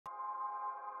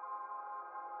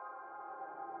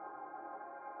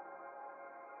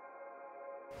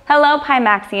Hello,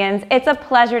 Pimaxians. It's a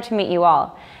pleasure to meet you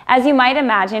all. As you might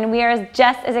imagine, we are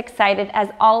just as excited as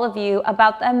all of you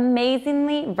about the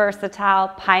amazingly versatile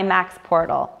Pimax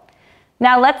Portal.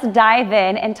 Now let's dive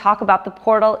in and talk about the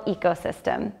Portal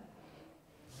ecosystem.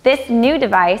 This new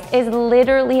device is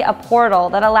literally a portal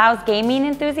that allows gaming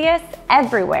enthusiasts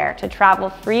everywhere to travel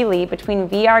freely between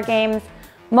VR games,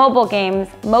 mobile games,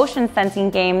 motion sensing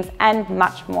games, and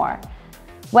much more.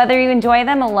 Whether you enjoy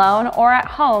them alone or at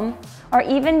home, or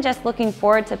even just looking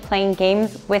forward to playing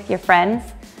games with your friends,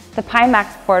 the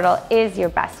Pimax Portal is your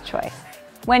best choice.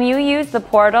 When you use the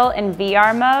Portal in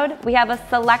VR mode, we have a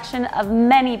selection of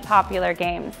many popular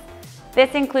games.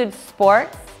 This includes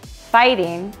sports,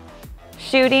 fighting,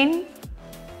 shooting,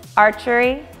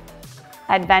 archery,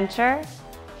 adventure,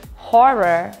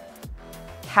 horror,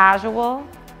 casual,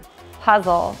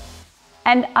 puzzle,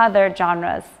 and other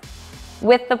genres.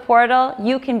 With the Portal,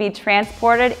 you can be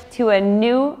transported to a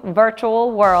new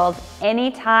virtual world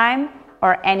anytime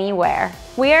or anywhere.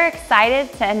 We are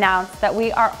excited to announce that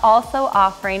we are also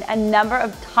offering a number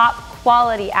of top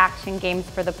quality action games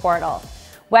for the Portal.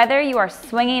 Whether you are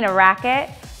swinging a racket,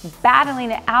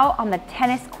 battling it out on the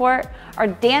tennis court, or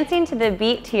dancing to the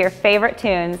beat to your favorite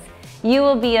tunes, you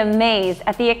will be amazed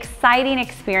at the exciting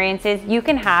experiences you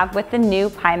can have with the new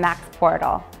Pimax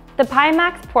Portal. The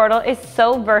Pimax Portal is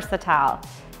so versatile.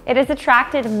 It has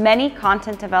attracted many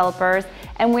content developers,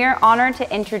 and we are honored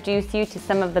to introduce you to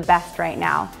some of the best right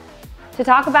now to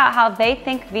talk about how they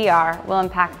think VR will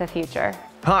impact the future.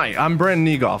 Hi, I'm Brandon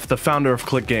Niegoff, the founder of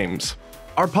Click Games.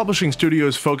 Our publishing studio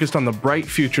is focused on the bright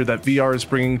future that VR is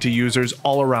bringing to users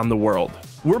all around the world.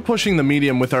 We're pushing the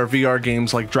medium with our VR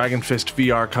games like Dragon Fist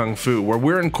VR Kung Fu, where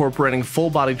we're incorporating full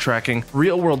body tracking,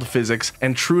 real-world physics,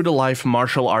 and true-to-life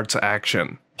martial arts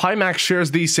action. Pimax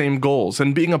shares these same goals,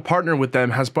 and being a partner with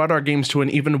them has brought our games to an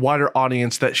even wider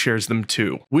audience that shares them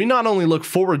too. We not only look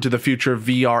forward to the future of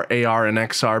VR, AR, and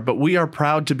XR, but we are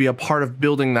proud to be a part of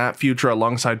building that future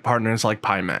alongside partners like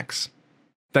Pimax.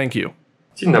 Thank you.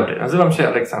 Dzień dobry, nazywam się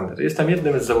Aleksander. Jestem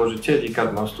jednym z założycieli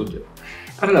Carbon Studio.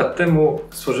 Parę lat temu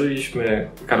stworzyliśmy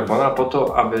Carbona po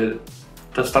to, aby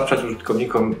dostarczać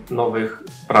użytkownikom nowych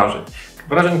wrażeń.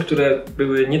 Wrażeń, które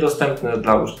były niedostępne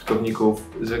dla użytkowników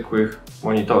zwykłych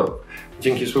monitorów.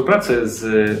 Dzięki współpracy z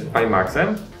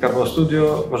Pimaxem, Carbon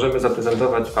Studio możemy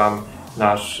zaprezentować Wam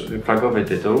nasz flagowy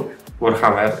tytuł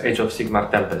Warhammer Age of Sigmar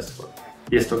Tempest.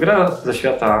 Jest to gra ze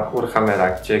świata Warhammera,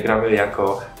 gdzie gramy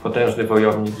jako potężny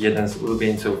wojownik, jeden z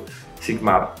ulubieńców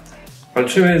Sigmar.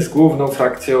 Walczymy z główną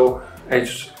frakcją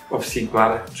Age of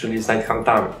Sigmar, czyli z Night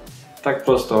Huntami. Tak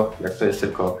prosto, jak to jest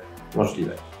tylko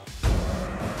możliwe.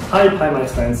 Hi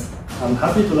Pimax fans, I'm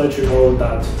happy to let you know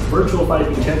that Virtual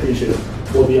Fighting Championship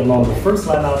will be among the first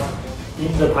lineup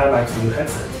in the Pimax new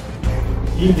headset.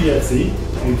 In VFC,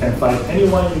 you can fight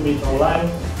anyone you meet online,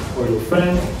 or your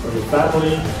friend, or your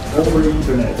family, over the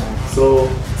internet. So,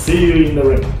 see you in the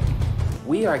ring.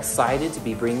 We are excited to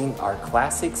be bringing our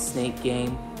classic snake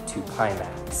game to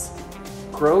Pimax.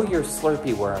 Grow your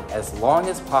Slurpee worm as long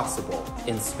as possible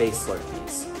in Space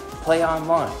Slurpees. Play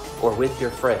online or with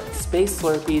your friends. Space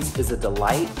Slurpees is a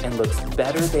delight and looks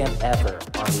better than ever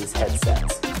on these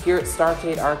headsets. Here at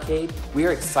Starcade Arcade, we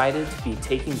are excited to be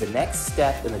taking the next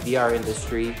step in the VR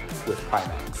industry with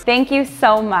Pimax. Thank you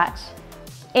so much.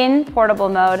 In portable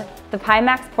mode, the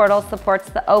Pimax Portal supports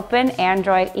the open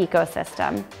Android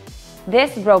ecosystem.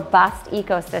 This robust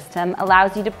ecosystem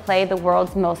allows you to play the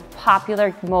world's most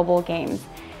popular mobile games,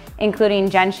 including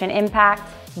Genshin Impact,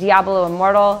 Diablo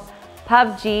Immortal,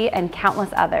 PUBG, and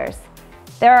countless others.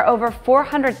 There are over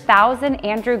 400,000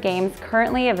 Andrew games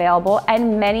currently available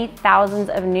and many thousands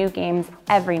of new games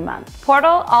every month.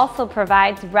 Portal also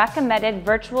provides recommended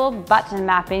virtual button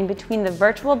mapping between the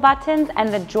virtual buttons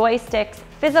and the joystick's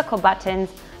physical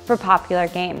buttons for popular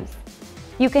games.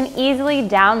 You can easily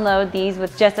download these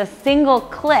with just a single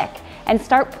click and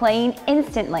start playing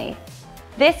instantly.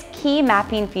 This key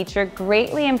mapping feature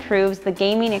greatly improves the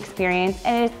gaming experience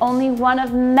and is only one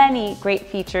of many great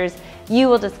features you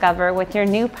will discover with your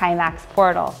new Pimax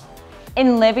Portal.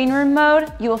 In living room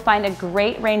mode, you will find a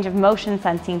great range of motion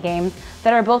sensing games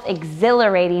that are both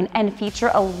exhilarating and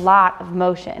feature a lot of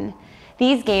motion.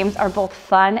 These games are both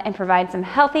fun and provide some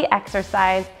healthy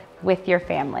exercise with your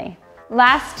family.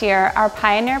 Last year, our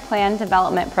Pioneer Plan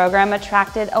development program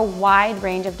attracted a wide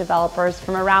range of developers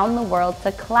from around the world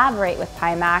to collaborate with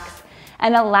Pimax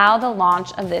and allow the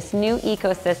launch of this new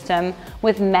ecosystem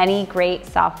with many great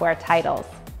software titles.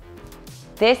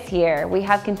 This year, we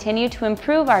have continued to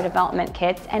improve our development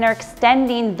kits and are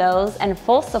extending those and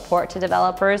full support to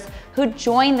developers who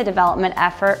join the development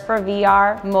effort for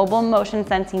VR, mobile motion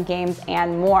sensing games,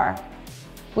 and more.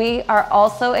 We are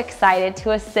also excited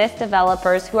to assist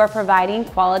developers who are providing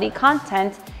quality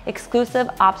content, exclusive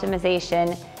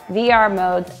optimization, VR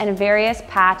modes, and various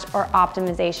patch or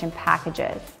optimization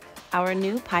packages. Our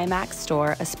new Pimax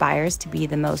store aspires to be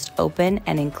the most open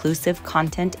and inclusive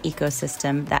content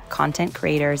ecosystem that content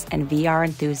creators and VR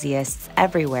enthusiasts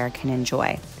everywhere can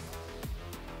enjoy.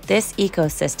 This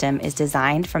ecosystem is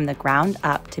designed from the ground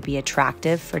up to be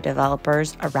attractive for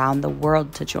developers around the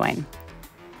world to join.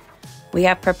 We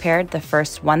have prepared the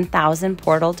first 1,000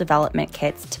 Portal development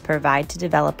kits to provide to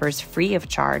developers free of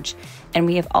charge, and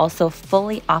we have also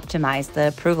fully optimized the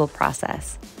approval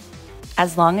process.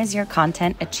 As long as your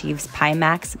content achieves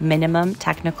Pimax minimum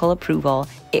technical approval,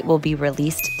 it will be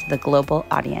released to the global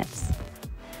audience.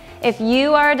 If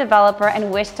you are a developer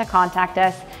and wish to contact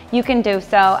us, you can do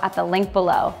so at the link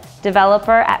below,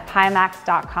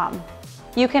 developer@pimax.com.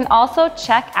 You can also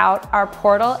check out our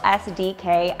Portal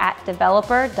SDK at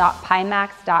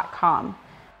developer.pimax.com.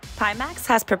 Pimax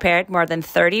has prepared more than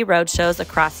 30 roadshows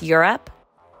across Europe,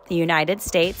 the United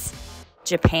States,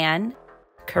 Japan,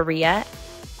 Korea,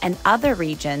 and other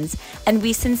regions, and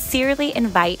we sincerely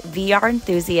invite VR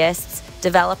enthusiasts,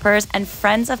 developers, and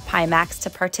friends of Pimax to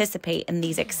participate in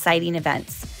these exciting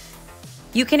events.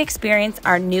 You can experience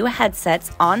our new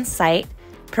headsets on site,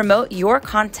 promote your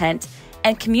content,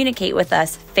 and communicate with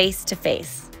us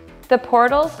face-to-face. The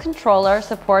Portal's controller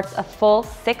supports a full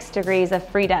 6 degrees of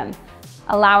freedom,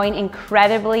 allowing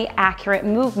incredibly accurate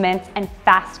movements and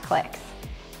fast clicks.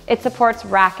 It supports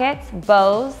rackets,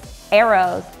 bows,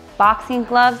 arrows, boxing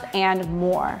gloves, and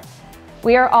more.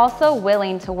 We are also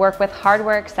willing to work with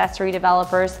hardware accessory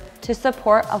developers to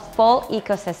support a full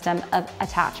ecosystem of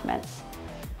attachments.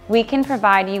 We can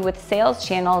provide you with sales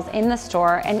channels in the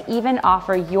store and even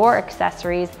offer your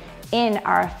accessories in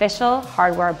our official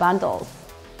hardware bundles.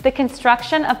 The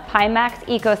construction of Pimax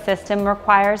ecosystem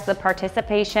requires the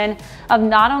participation of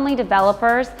not only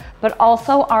developers, but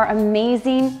also our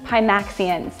amazing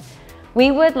Pimaxians.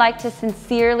 We would like to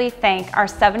sincerely thank our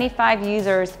 75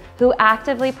 users who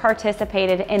actively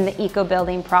participated in the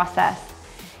eco-building process.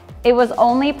 It was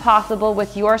only possible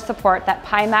with your support that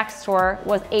Pimax Store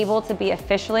was able to be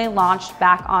officially launched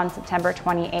back on September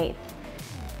 28th.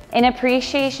 In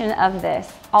appreciation of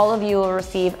this, all of you will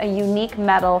receive a unique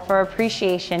medal for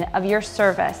appreciation of your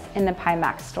service in the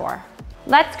Pimax Store.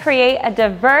 Let's create a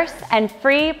diverse and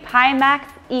free Pimax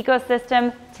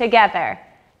ecosystem together.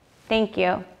 Thank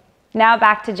you. Now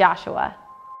back to Joshua.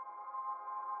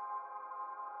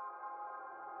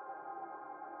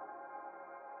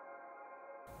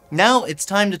 Now it's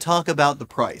time to talk about the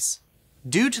price.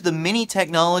 Due to the many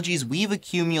technologies we've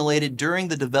accumulated during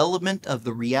the development of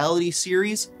the Reality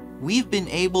series, we've been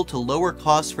able to lower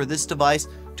costs for this device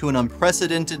to an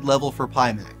unprecedented level for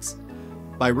Pimax.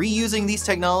 By reusing these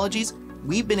technologies,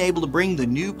 we've been able to bring the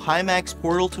new Pimax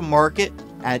Portal to market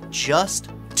at just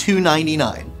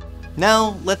 $299.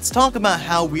 Now, let's talk about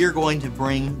how we're going to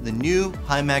bring the new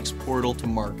Pimax Portal to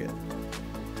market.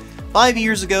 5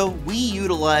 years ago, we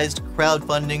utilized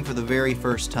crowdfunding for the very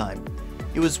first time.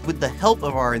 It was with the help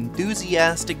of our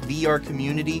enthusiastic VR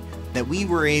community that we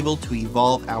were able to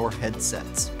evolve our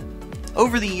headsets.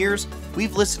 Over the years,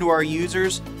 we've listened to our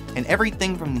users, and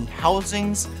everything from the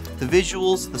housings, the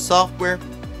visuals, the software,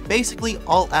 basically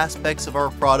all aspects of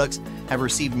our products have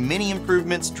received many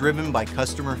improvements driven by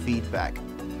customer feedback.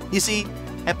 You see,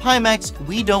 at Pimax,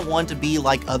 we don't want to be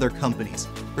like other companies,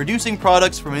 producing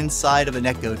products from inside of an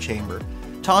echo chamber,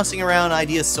 tossing around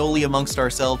ideas solely amongst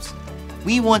ourselves.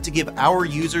 We want to give our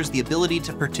users the ability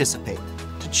to participate,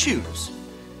 to choose.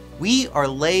 We are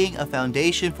laying a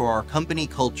foundation for our company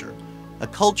culture, a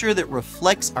culture that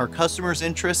reflects our customers'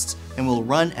 interests and will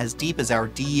run as deep as our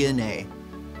DNA.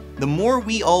 The more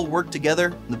we all work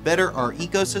together, the better our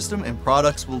ecosystem and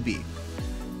products will be.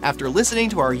 After listening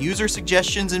to our user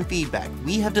suggestions and feedback,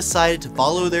 we have decided to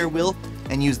follow their will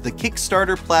and use the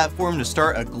Kickstarter platform to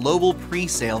start a global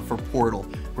pre-sale for Portal,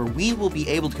 where we will be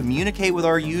able to communicate with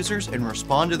our users and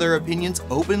respond to their opinions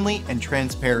openly and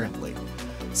transparently.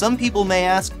 Some people may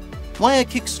ask, why a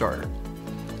Kickstarter?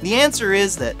 The answer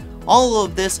is that all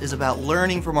of this is about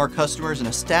learning from our customers and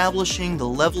establishing the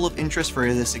level of interest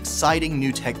for this exciting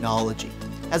new technology.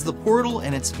 As the Portal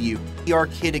and its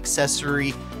VR kit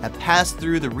accessory have passed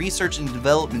through the research and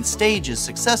development stages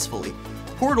successfully,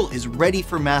 Portal is ready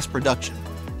for mass production.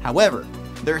 However,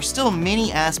 there are still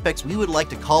many aspects we would like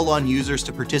to call on users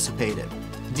to participate in.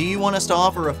 Do you want us to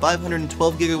offer a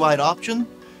 512GB option?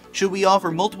 Should we offer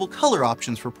multiple color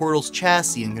options for Portal's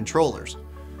chassis and controllers?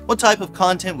 What type of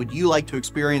content would you like to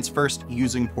experience first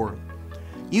using Portal?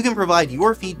 You can provide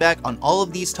your feedback on all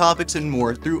of these topics and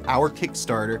more through our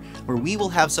Kickstarter, where we will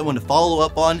have someone to follow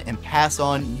up on and pass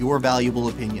on your valuable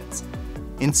opinions.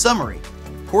 In summary,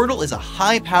 Portal is a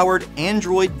high-powered,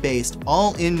 Android-based,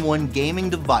 all-in-one gaming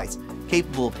device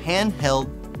capable of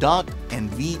handheld, dock,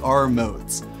 and VR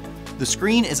modes. The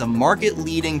screen is a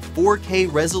market-leading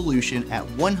 4K resolution at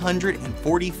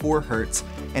 144 Hz,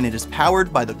 and it is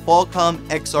powered by the Qualcomm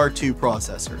XR2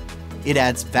 processor. It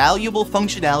adds valuable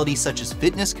functionality such as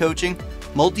fitness coaching,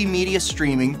 multimedia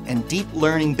streaming, and deep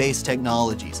learning-based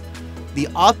technologies. The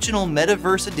optional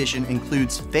Metaverse Edition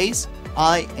includes face,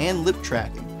 eye, and lip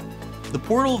tracking. The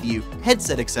Portal View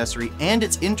headset accessory and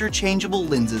its interchangeable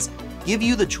lenses give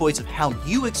you the choice of how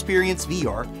you experience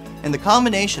VR, and the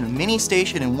combination of mini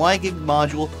station and WiGig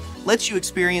module lets you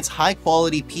experience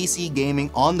high-quality PC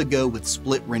gaming on the go with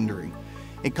split rendering.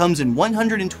 It comes in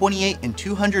 128 and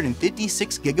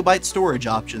 256 GB storage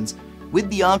options, with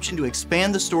the option to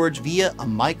expand the storage via a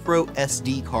micro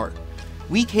SD card.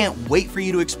 We can't wait for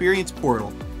you to experience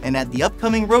Portal, and at the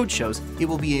upcoming roadshows, it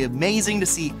will be amazing to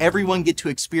see everyone get to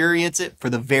experience it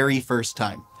for the very first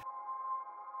time.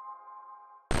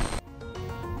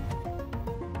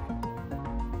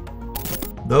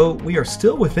 Though we are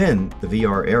still within the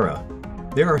VR era,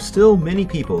 there are still many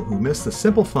people who miss the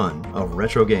simple fun of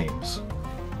retro games.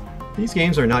 These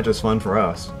games are not just fun for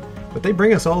us, but they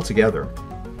bring us all together.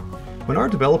 When our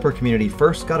developer community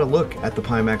first got a look at the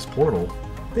Pimax Portal,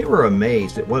 they were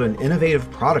amazed at what an innovative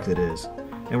product it is,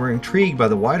 and were intrigued by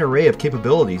the wide array of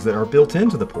capabilities that are built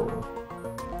into the Portal.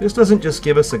 This doesn't just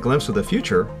give us a glimpse of the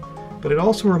future, but it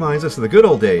also reminds us of the good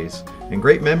old days and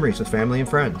great memories with family and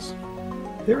friends.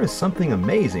 There is something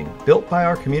amazing built by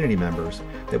our community members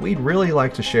that we'd really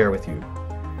like to share with you.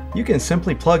 You can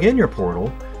simply plug in your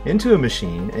Portal into a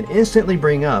machine and instantly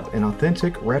bring up an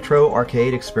authentic retro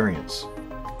arcade experience.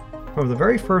 From the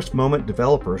very first moment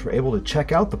developers were able to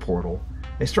check out the Portal,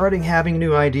 they started having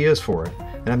new ideas for it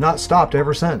and have not stopped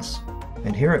ever since.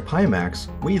 And here at Pimax,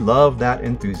 we love that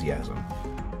enthusiasm.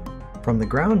 From the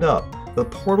ground up, the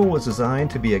Portal was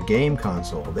designed to be a game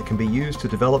console that can be used to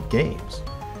develop games,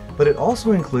 but it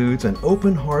also includes an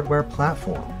open hardware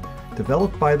platform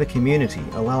developed by the community,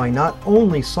 allowing not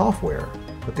only software,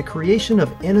 but the creation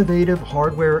of innovative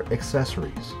hardware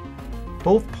accessories.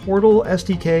 Both Portal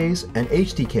SDKs and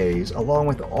HDKs, along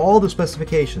with all the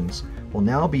specifications, will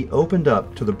now be opened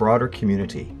up to the broader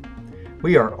community.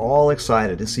 We are all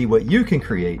excited to see what you can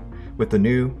create with the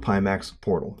new Pimax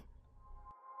Portal.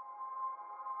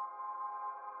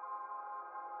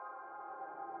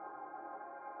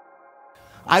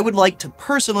 I would like to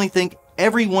personally thank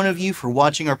every one of you for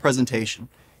watching our presentation.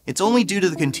 It's only due to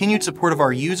the continued support of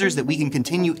our users that we can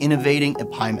continue innovating at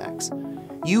Pimax.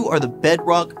 You are the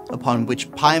bedrock upon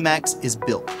which Pimax is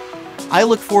built. I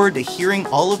look forward to hearing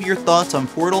all of your thoughts on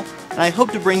Portal, and I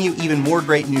hope to bring you even more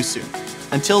great news soon.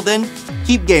 Until then,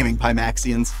 keep gaming,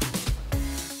 Pimaxians!